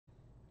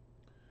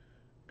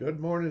Good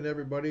morning,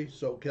 everybody.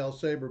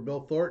 SoCalsabre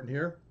Bill Thornton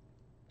here,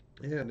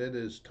 and it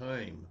is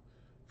time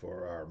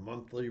for our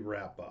monthly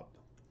wrap up.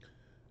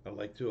 I'd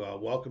like to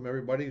welcome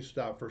everybody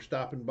for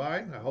stopping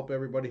by. I hope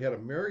everybody had a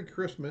Merry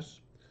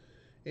Christmas,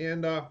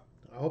 and I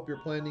hope you're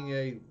planning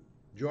a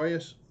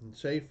joyous and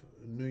safe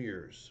New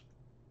Year's.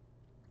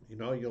 You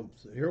know, you'll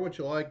hear what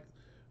you like,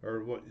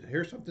 or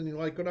hear something you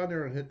like. Go down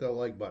there and hit the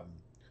like button.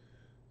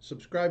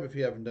 Subscribe if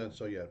you haven't done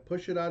so yet.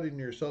 Push it out in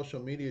your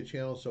social media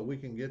channels so we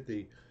can get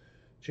the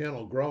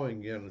channel growing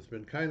again. It's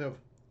been kind of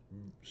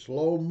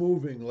slow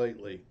moving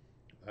lately.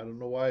 I don't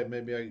know why.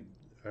 Maybe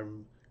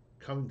I'm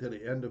coming to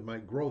the end of my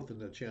growth in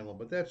the channel,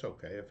 but that's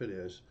okay. If it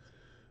is,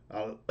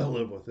 I'll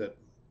live with it.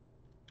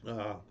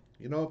 Uh,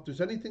 if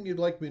there's anything you'd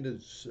like me to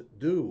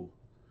do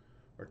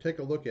or take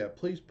a look at,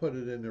 please put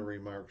it in the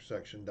remarks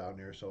section down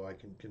there so I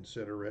can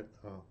consider it.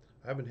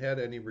 I haven't had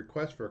any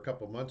requests for a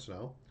couple months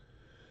now.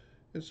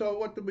 And so,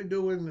 what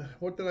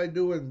did I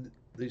do in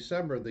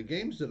December? The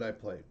games that I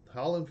played.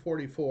 Holland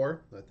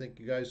 44. I think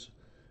you guys,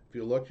 if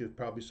you look, you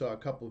probably saw a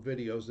couple of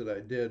videos that I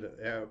did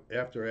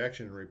after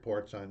action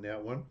reports on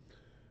that one.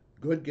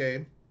 Good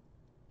game.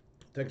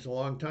 Takes a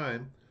long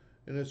time,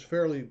 and it's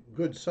fairly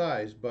good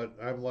size. But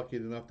I'm lucky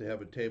enough to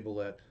have a table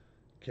that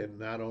can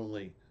not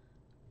only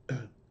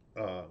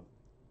uh,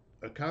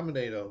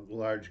 accommodate a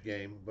large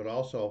game, but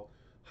also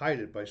hide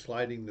it by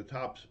sliding the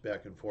tops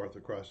back and forth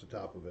across the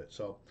top of it.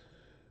 So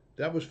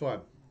that was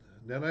fun.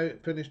 Then I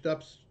finished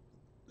up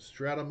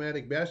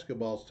Strat-O-Matic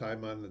basketball's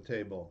time on the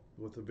table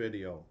with a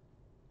video.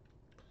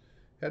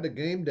 Had a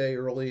game day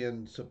early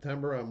in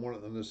September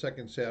on the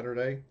second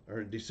Saturday,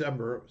 or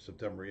December,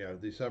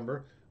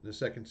 the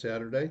second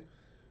Saturday.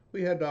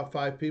 We had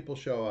 5 people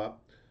show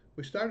up.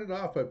 We started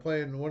off by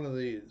playing one of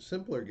the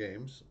simpler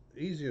games,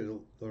 easier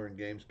to learn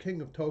games,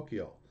 King of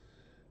Tokyo,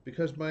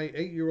 because my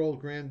 8-year-old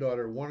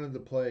granddaughter wanted to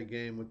play a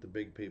game with the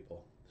big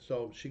people.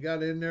 So she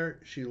got in there,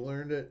 she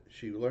learned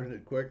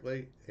it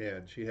quickly,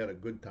 and she had a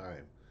good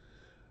time.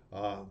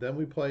 Then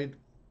we played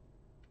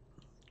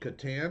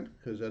Catan,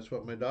 because that's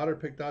what my daughter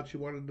picked out she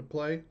wanted to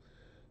play.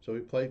 So we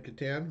played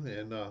Catan,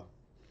 and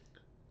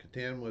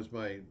Catan was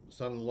my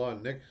son in law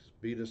Nick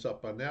beat us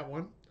up on that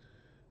one.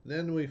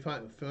 Then we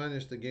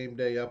finished the game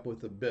day up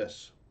with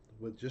Abyss,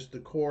 with just the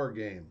core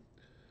game.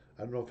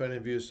 I don't know if any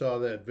of you saw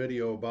that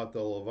video about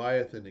the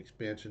Leviathan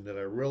expansion that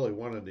I really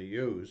wanted to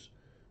use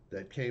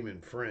that came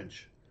in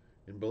French.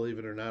 And believe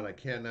it or not, I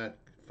cannot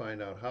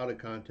find out how to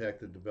contact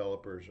the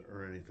developers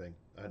or anything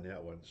on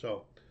that one.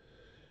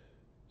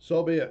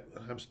 So be it.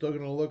 I'm still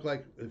going to look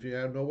like, if you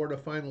know where to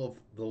find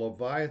the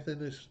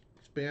Leviathan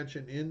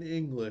expansion in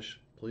English,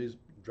 please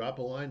drop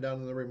a line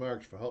down in the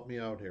remarks for help me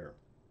out here.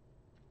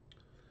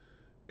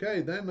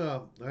 Okay, then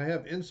I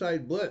have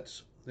Inside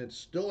Blitz. It's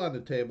still on the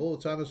table.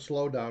 It's on a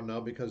slowdown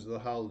now because of the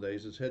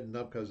holidays. It's hidden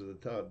up because of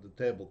the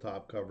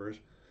tabletop covers.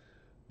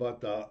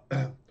 But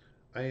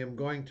I am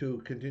going to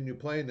continue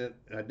playing it.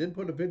 I did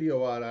put a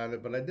video out on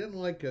it, but I didn't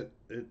like it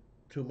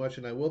too much,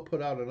 and I will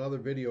put out another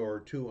video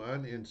or two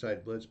on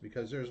Inside Blitz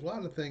because there's a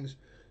lot of things,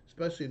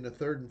 especially in the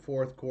third and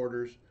fourth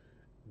quarters,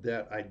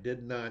 that I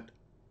did not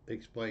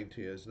explain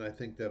to you. And I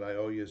think that I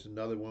owe you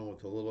another one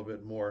with a little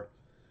bit more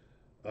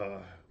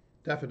uh,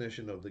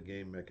 definition of the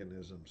game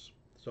mechanisms.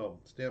 So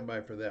stand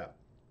by for that.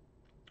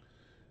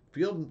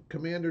 Field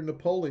Commander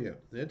Napoleon.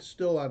 It's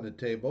still on the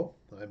table.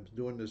 I'm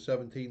doing the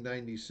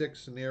 1796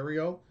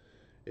 scenario.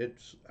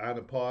 It's on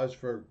a pause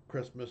for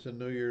Christmas and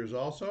New Year's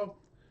also.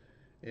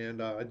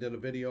 And I did a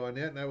video on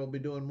that, and I will be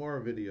doing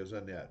more videos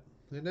on that.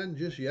 And then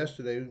just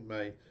yesterday,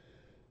 my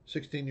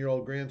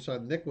 16-year-old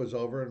grandson Nick was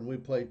over, and we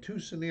played 2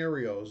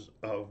 scenarios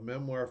of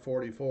Memoir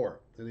 44.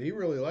 And he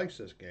really likes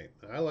this game.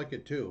 I like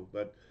it too,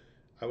 but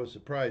I was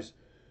surprised.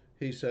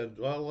 He said,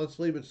 well, let's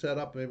leave it set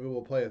up. Maybe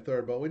we'll play a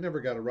third. But we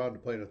never got around to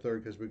playing a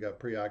third because we got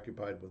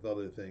preoccupied with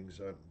other things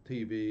on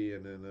TV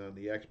and then on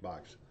the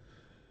Xbox.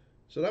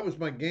 So that was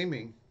my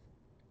gaming.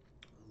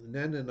 And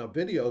then in the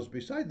videos,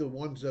 beside the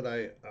ones that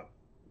I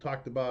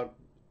talked about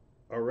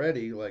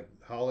already, like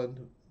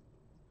Holland,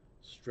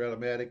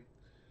 Strat-O-Matic,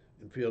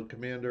 and Field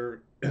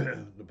Commander,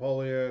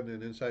 Napoleon,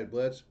 and Inside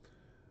Blitz,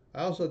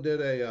 I also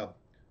did a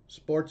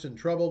Sports in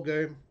Trouble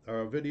game,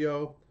 or a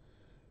video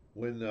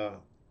when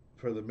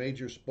for the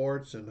major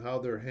sports and how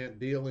they're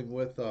dealing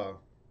with the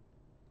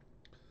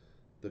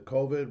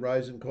COVID,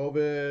 rise in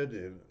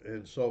COVID,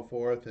 and so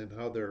forth, and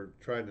how they're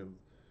trying to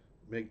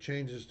make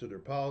changes to their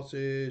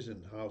policies,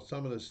 and how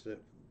some of the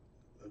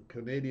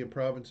Canadian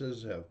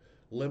provinces have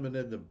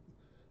limited the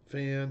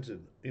fans,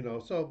 and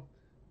so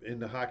in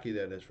the hockey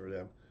that is for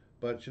them.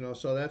 But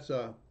so that's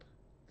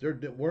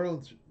we're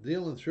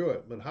dealing through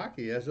it. But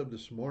hockey, as of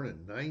this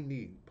morning,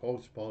 90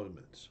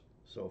 postponements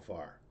so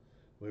far.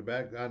 We're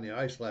back on the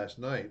ice last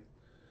night.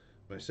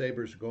 My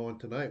Sabres going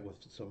tonight with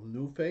some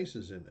new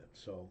faces in it,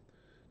 so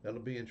that'll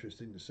be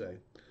interesting to say.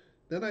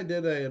 Then I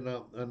did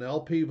an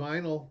LP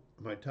vinyl.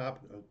 My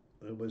top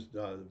it was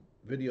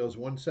videos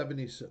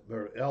 170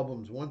 or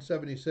albums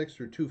 176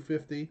 through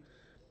 250,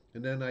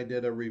 and then I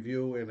did a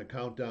review and a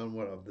countdown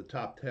of the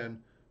top 10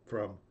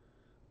 from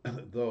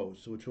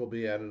those, which will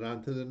be added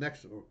on to the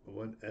next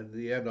one. At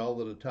the end, all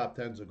of the top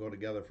tens will go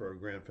together for a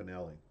grand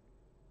finale.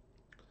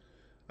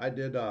 I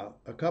did a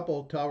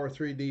couple Tower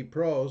 3D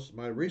Pros.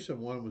 My recent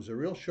one was a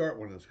real short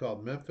one. It's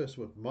called Memphis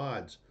with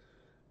Mods.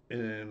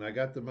 And I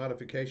got the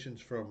modifications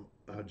from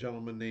a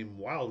gentleman named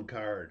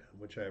Wildcard,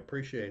 which I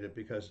appreciated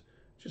because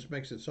it just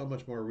makes it so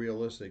much more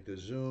realistic. You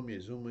zoom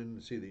in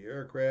and see the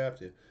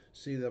aircraft, you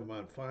see them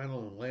on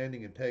final and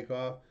landing and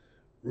takeoff,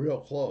 real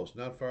close,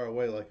 not far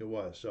away like it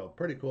was. So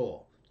pretty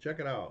cool. Check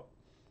it out.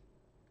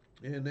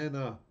 And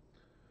then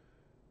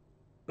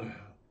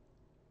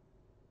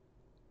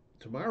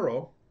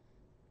tomorrow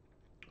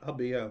I'll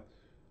be a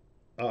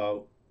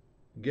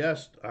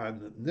guest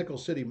on Nickel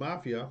City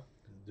Mafia.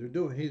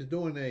 He's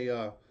doing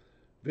a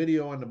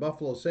video on the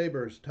Buffalo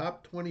Sabres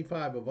top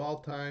 25 of all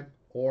time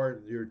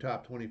or your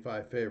top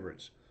 25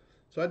 favorites.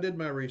 So I did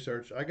my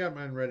research. I got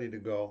mine ready to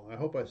go. I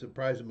hope I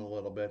surprise him a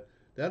little bit.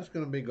 That's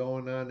going to be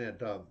going on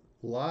at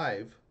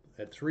live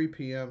at 3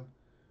 p.m.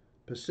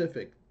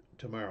 Pacific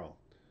tomorrow.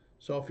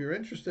 So if you're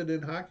interested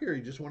in hockey or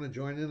you just want to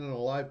join in on a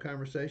live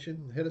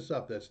conversation, hit us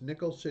up. That's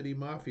Nickel City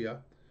Mafia,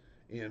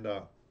 and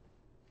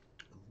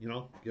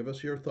give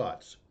us your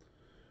thoughts.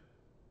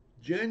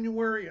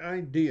 January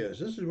ideas.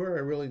 This is where I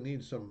really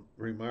need some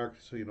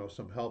remarks,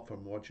 some help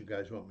from what you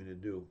guys want me to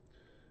do.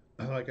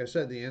 Like I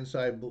said, the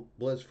Inside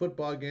Blitz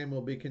football game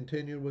will be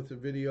continued with the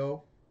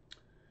video.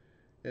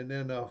 And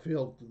then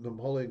Field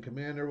Napoleon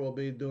Commander will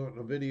be doing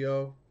a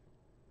video.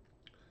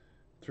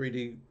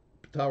 3D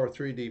Tower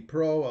 3D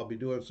Pro, I'll be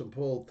doing some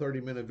full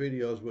 30-minute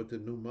videos with the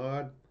new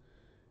mod.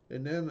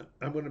 And then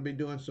I'm going to be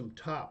doing some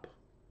top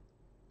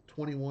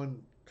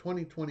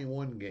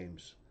 2021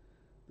 games.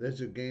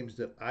 These are games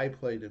that I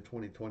played in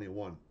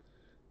 2021.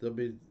 There'll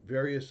be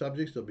various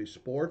subjects. There'll be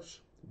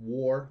sports,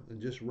 war,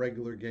 and just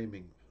regular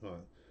gaming.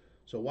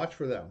 So watch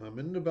for them. I'm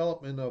in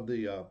development of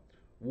the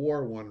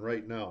war one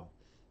right now.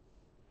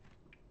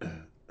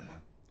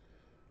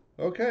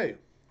 Okay.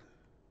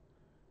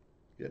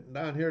 Getting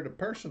down here to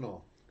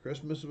personal.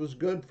 Christmas was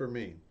good for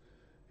me.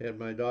 Had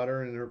my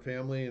daughter and her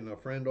family and a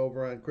friend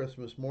over on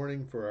Christmas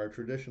morning for our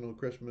traditional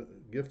Christmas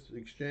gift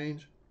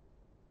exchange.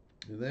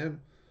 And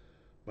then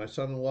my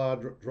son-in-law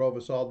drove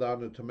us all down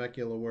to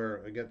Temecula,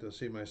 where I get to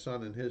see my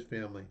son and his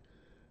family.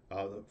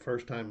 The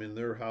first time in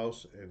their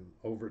house in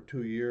over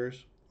 2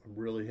 years. I'm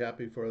really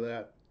happy for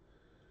that,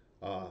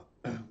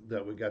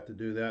 that we got to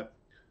do that.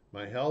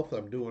 My health,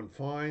 I'm doing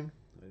fine.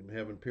 I'm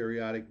having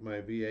periodic my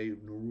VA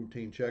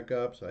routine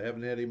checkups. I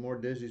haven't had any more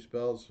dizzy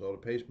spells, so the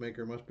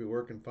pacemaker must be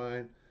working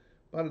fine.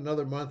 About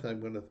another month, I'm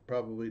going to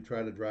probably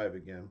try to drive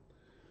again.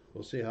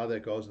 We'll see how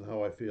that goes and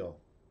how I feel.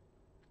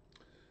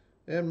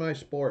 And my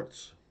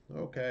sports.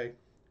 Okay.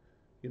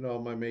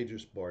 My major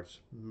sports.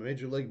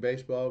 Major League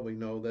Baseball, we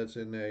know that's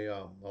in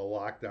a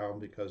lockdown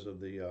because of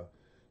the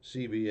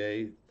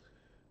CBA.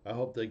 I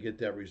hope they get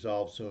that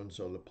resolved soon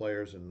so the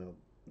players and the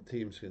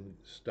teams can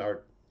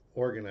start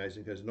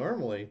organizing, because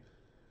normally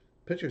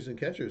pitchers and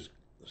catchers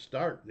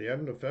start the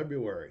end of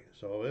February,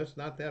 so it's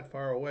not that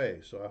far away.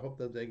 So I hope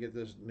that they get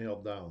this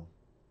nailed down.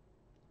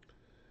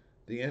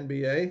 The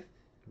NBA,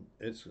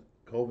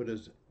 COVID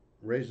is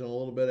raising a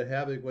little bit of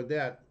havoc with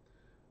that.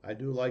 I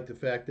do like the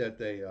fact that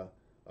they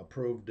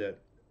approved that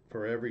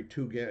for every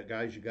 2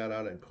 guys you got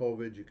out on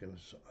COVID, you can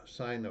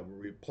sign a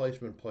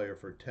replacement player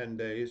for 10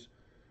 days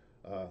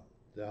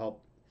to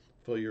help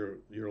fill your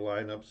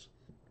lineups.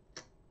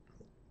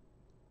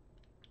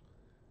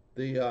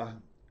 The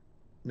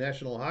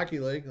National Hockey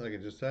League, like I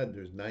just said,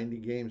 there's 90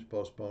 games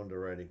postponed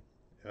already.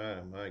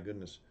 My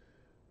goodness.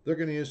 They're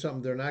going to use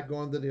some. They're not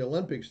going to the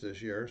Olympics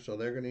this year, so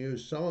they're going to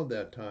use some of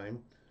that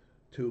time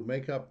to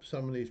make up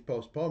some of these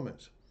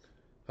postponements.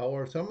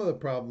 However, some of the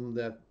problem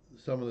that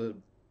some of the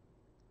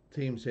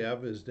teams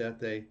have is that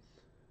they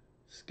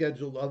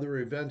scheduled other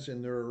events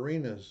in their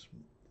arenas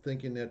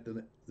thinking that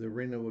the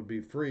arena would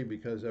be free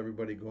because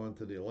everybody going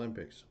to the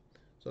Olympics.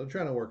 So they're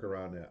trying to work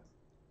around that.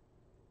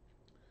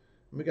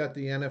 We got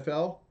the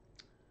NFL.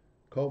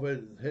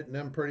 COVID hitting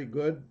them pretty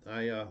good.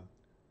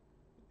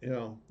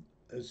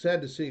 It's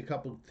sad to see a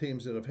couple of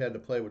teams that have had to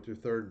play with their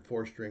 3rd and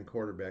 4th string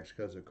quarterbacks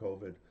because of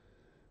COVID,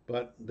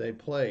 but they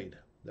played.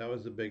 That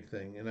was the big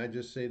thing. And I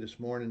just say this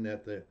morning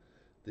that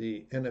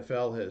the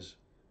NFL has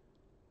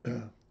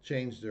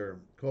changed their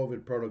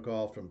COVID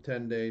protocol from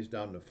 10 days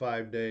down to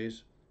 5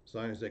 days, as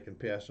long as they can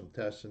pass some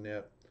tests and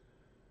that.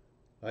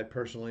 I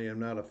personally am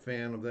not a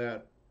fan of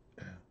that.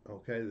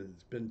 Okay,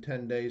 it's been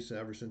 10 days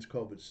ever since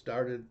COVID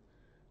started.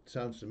 It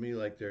sounds to me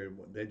like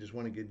they just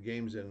want to get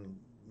games in and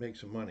make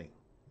some money.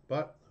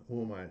 But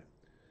who am I?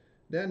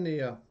 Then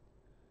the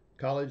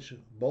college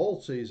bowl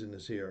season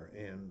is here,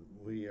 and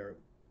there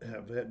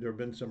have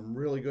been some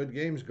really good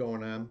games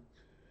going on,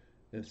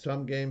 and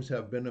some games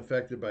have been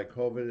affected by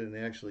COVID and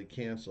actually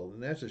canceled,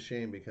 and that's a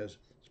shame because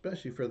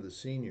especially for the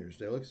seniors,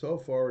 they look so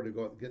forward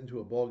to getting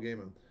to a bowl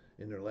game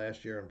in their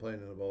last year and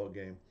playing in a bowl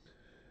game.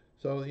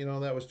 So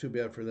that was too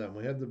bad for them.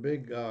 We had the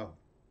big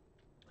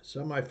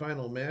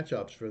semifinal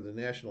matchups for the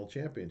national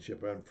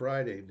championship on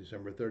Friday,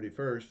 December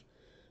 31st.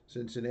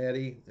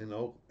 Cincinnati and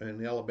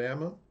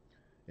Alabama,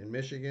 in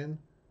Michigan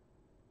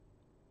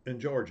and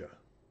Georgia.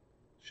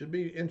 Should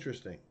be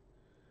interesting.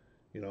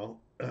 You know,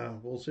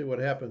 we'll see what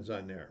happens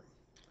on there.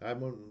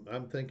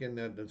 I'm thinking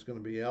that it's going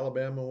to be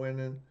Alabama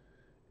winning,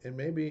 and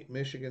maybe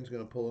Michigan's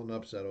going to pull an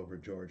upset over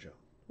Georgia.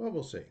 Well,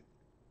 we'll see.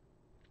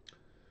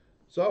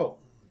 So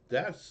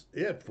that's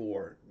it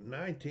for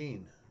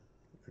 19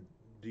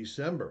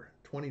 December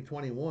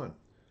 2021.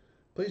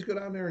 Please go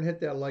down there and hit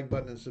that like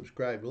button and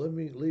subscribe.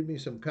 Leave me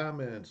some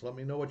comments. Let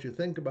me know what you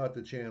think about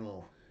the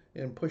channel,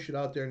 and push it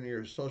out there in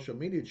your social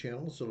media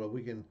channels so that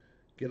we can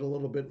get a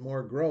little bit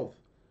more growth.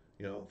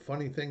 You know,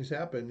 funny things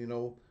happen. You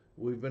know,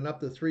 we've been up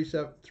to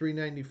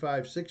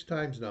 395 6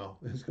 times now.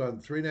 It's gone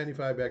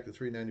 395 back to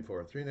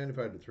 394,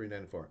 395 to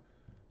 394.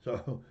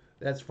 So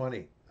that's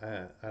funny.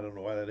 I don't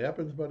know why that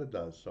happens, but it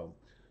does.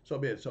 So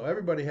be it. So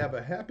everybody have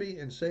a happy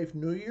and safe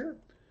New Year.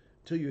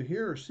 Till you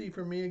hear or see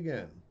from me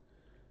again.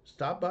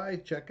 Stop by,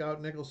 check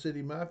out Nickel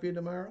City Mafia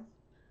tomorrow.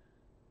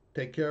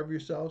 Take care of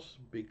yourselves,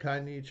 be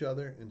kind to each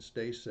other, and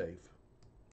stay safe.